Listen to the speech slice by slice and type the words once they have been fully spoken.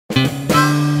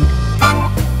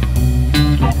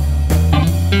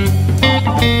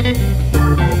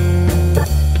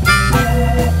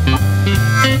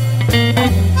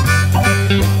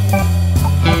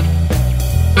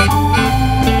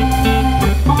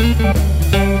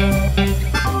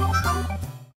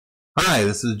Hi,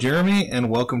 this is Jeremy,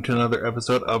 and welcome to another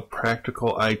episode of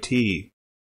Practical IT. In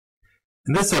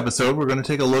this episode, we're going to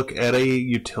take a look at a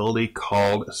utility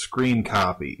called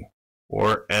Scrcpy,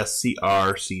 or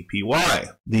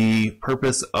Scrcpy. The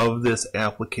purpose of this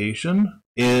application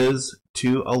is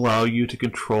to allow you to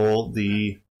control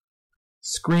the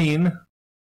screen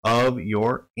of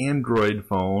your Android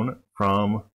phone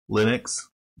from Linux,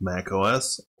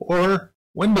 macOS, or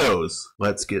Windows.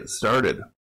 Let's get started.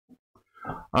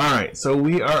 Alright, so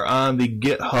we are on the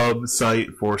GitHub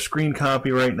site for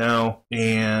Scrcpy right now,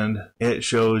 and it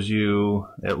shows you,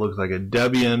 it looks like a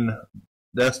Debian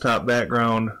desktop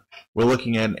background. We're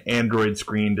looking at an Android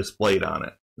screen displayed on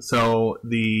it. So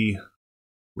the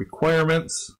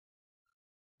requirements,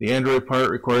 the Android part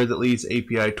requires at least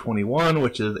API 21,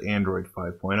 which is Android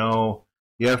 5.0.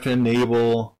 You have to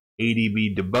enable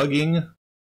ADB debugging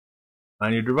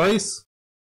on your device,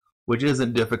 which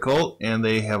isn't difficult, and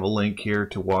they have a link here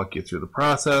to walk you through the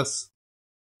process.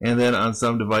 And then on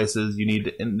some devices, you need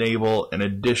to enable an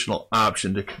additional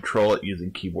option to control it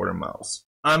using keyboard and mouse.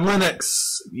 On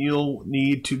Linux, you'll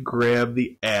need to grab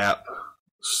the app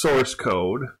source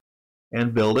code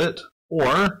and build it,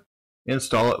 or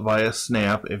install it via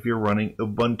Snap if you're running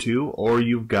Ubuntu, or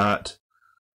you've got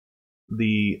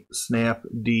the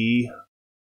Snapd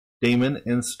daemon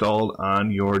installed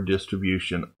on your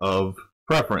distribution of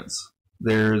preference.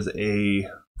 There's a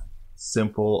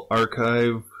simple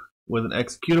archive with an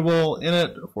executable in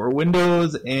it for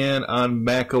Windows, and on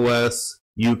macOS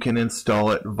you can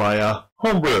install it via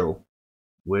Homebrew,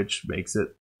 which makes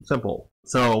it simple.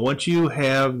 So once you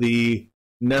have the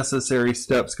necessary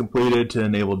steps completed to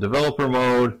enable developer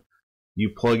mode, you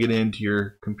plug it into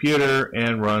your computer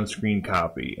and run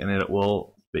Scrcpy, and it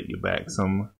will spit you back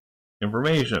some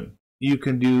information. You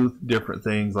can do different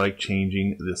things like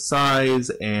changing the size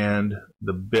and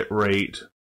the bit rate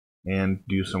and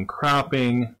do some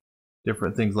cropping,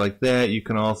 different things like that. You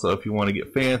can also, if you want to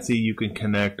get fancy, you can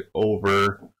connect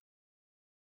over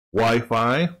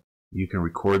Wi-Fi. You can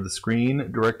record the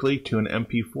screen directly to an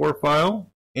MP4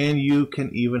 file, and you can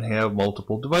even have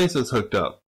multiple devices hooked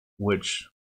up, which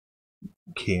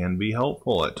can be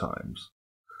helpful at times.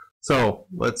 So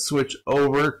let's switch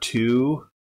over to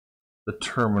the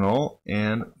terminal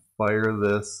and fire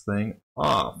this thing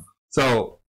off.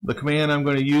 So the command I'm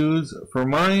going to use for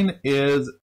mine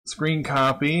is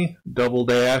Scrcpy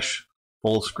 --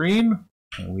 full screen,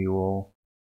 and we will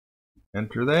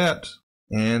enter that,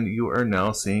 and you are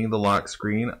now seeing the lock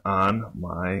screen on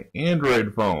my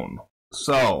Android phone.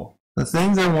 So the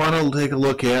things I want to take a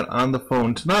look at on the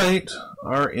phone tonight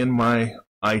are in my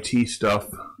IT stuff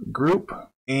group,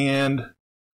 and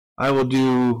I will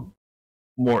do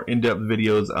more in-depth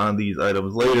videos on these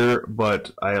items later,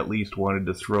 but I at least wanted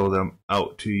to throw them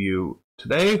out to you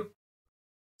today.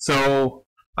 So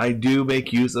I do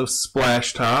make use of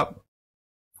Splashtop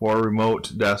for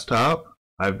remote desktop.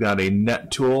 I've got a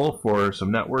net tool for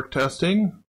some network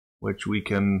testing, which we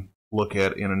can look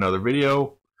at in another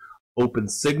video.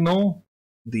 OpenSignal,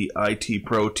 the IT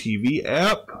Pro TV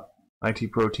app,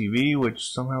 IT Pro TV,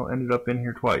 which somehow ended up in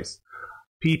here twice.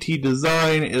 PT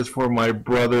Design is for my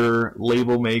brother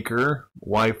label maker.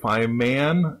 Wifi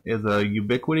Man is a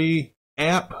Ubiquiti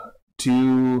app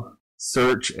to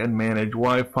search and manage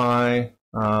Wi-Fi.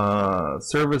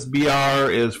 Service BR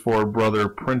is for brother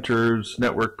printers,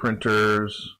 network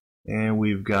printers. And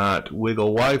we've got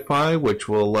WiGLE WiFi, which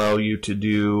will allow you to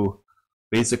do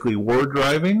basically word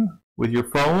driving with your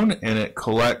phone, and it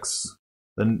collects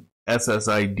the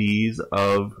SSIDs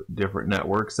of different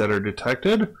networks that are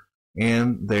detected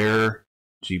and their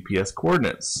GPS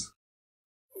coordinates.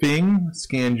 Fing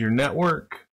scans your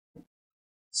network.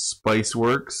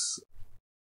 Spiceworks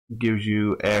gives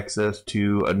you access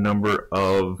to a number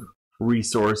of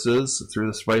resources through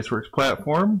the Spiceworks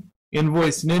platform.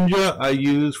 Invoice Ninja I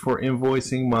use for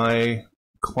invoicing my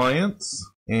clients.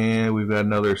 And we've got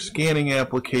another scanning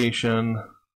application,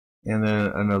 and then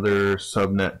another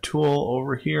subnet tool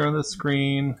over here on the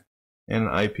screen, and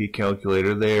an IP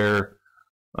calculator there.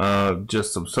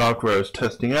 Just some software I was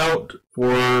testing out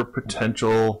for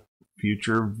potential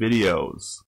future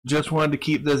videos. Just wanted to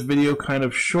keep this video kind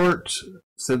of short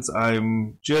since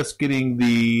I'm just getting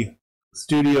the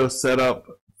studio set up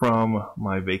from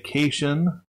my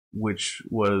vacation, which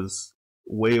was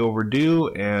way overdue,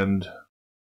 and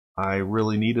I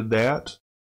really needed that.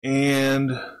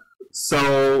 And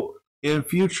so in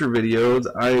future videos,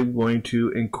 I'm going to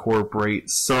incorporate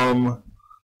some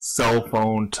cell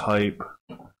phone type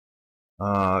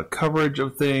coverage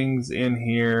of things in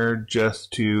here,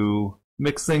 just to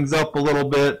mix things up a little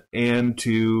bit and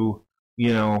to,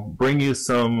 bring you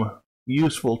some,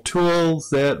 useful tools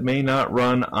that may not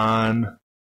run on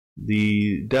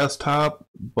the desktop,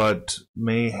 but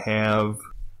may have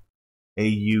a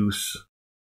use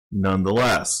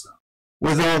nonetheless.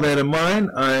 With all that in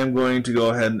mind, I am going to go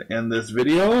ahead and end this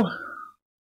video.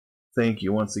 Thank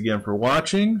you once again for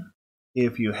watching.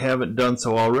 If you haven't done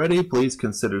so already, please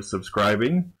consider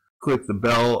subscribing. Click the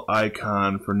bell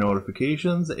icon for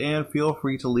notifications, and feel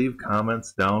free to leave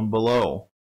comments down below.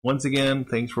 Once again,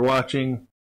 thanks for watching.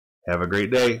 Have a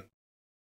great day.